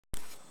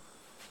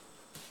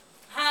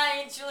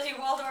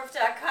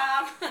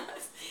JulieWaldorf.com.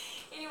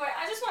 Anyway,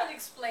 I just wanted to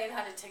explain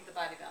how to take the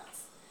body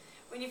balance.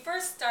 When you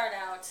first start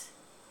out,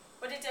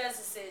 what it does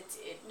is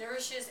it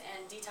nourishes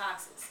and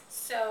detoxes.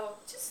 So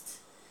just,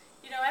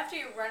 after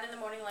you run in the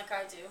morning like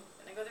I do,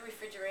 and I go to the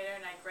refrigerator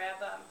and I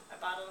grab a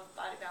bottle of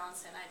Body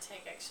Balance, and I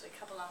take actually a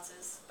couple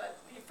ounces. But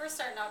when you're first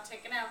starting out,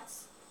 take an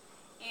ounce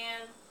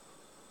and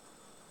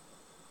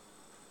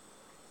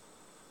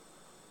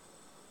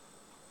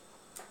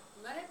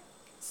let it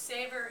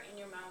savor in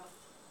your mouth.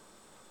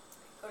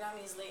 Go down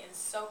easily and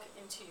soak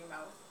into your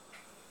mouth.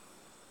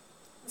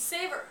 And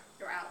savor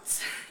your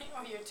ounce,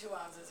 or your 2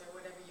 ounces, or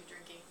whatever you're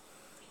drinking.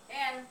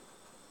 And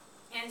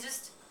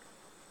just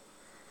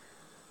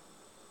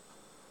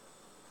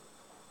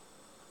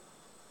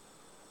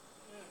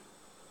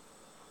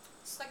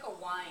it's like a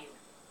wine.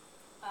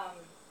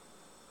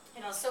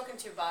 Soak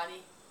into your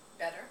body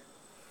better.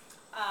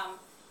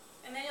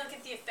 And then you'll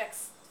get the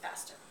effects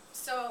faster.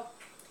 So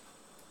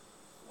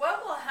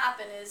what will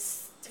happen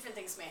is different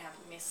things may happen.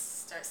 You may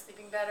start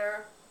sleeping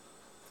better.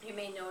 You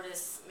may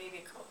notice maybe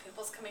a couple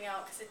pimples coming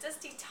out, because it does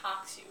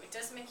detox you. It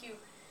does make you,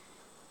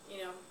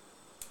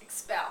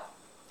 expel.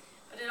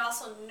 But it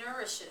also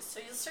nourishes, so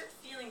you'll start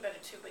feeling better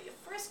too. But you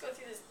first go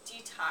through this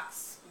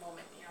detox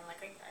moment.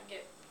 Like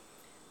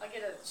I'll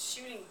get a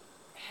shooting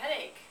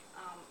headache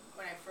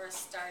when I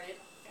first started,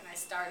 and I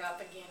start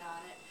up again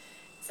on it.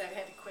 So I've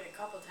had to quit a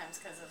couple of times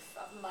because of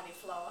money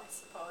flow, I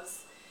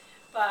suppose.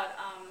 But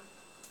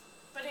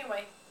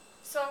anyway,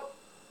 so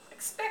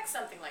expect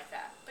something like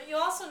that. But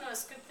you'll also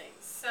notice good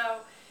things.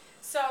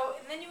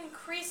 And then you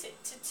increase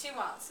it to 2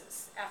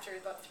 ounces after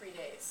about 3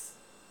 days.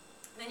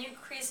 Then you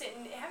increase it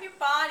and have your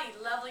body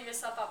level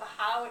yourself up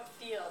how it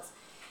feels.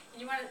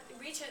 And you want to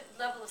reach a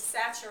level of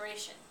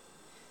saturation.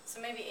 So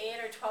maybe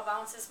 8 or 12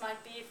 ounces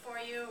might be for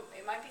you.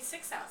 It might be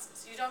 6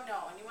 ounces. You don't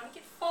know. And you want to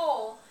get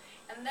full,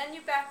 and then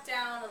you back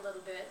down a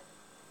little bit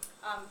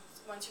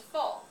once you're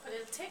full. But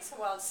it takes a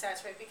while to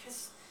saturate,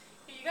 because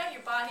you got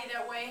your body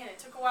that way, and it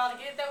took a while to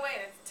get it that way,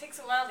 and it takes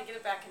a while to get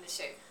it back into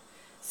shape.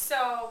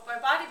 So by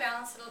Body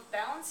Balance, it'll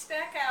balance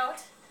back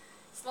out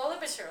slowly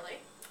but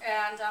surely.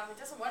 And it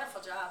does a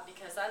wonderful job,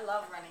 because I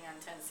love running on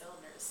 10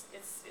 cylinders.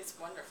 It's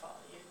wonderful.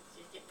 You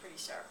get pretty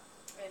sharp.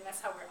 And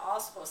that's how we're all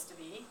supposed to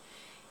be.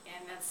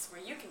 And that's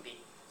where you can be.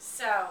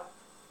 So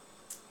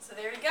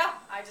there you go.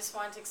 I just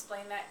wanted to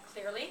explain that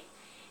clearly.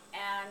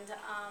 And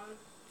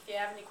if you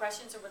have any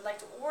questions or would like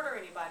to order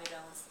any Body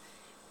Balance,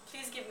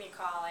 please give me a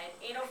call at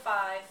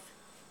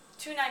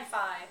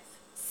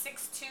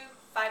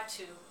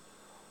 805-295-6252.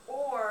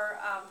 Or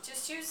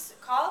just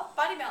call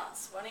Body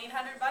Balance,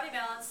 1-800-BODY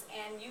BALANCE,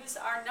 and use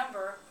our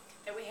number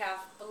that we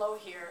have below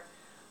here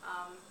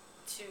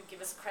to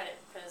give us credit,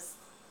 because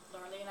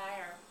Laurie and I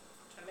are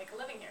trying to make a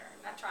living here.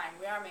 Not trying,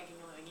 we are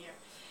making a living here.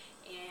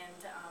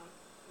 And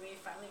we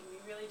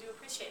really do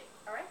appreciate it.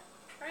 All right,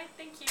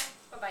 thank you.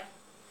 Bye-bye.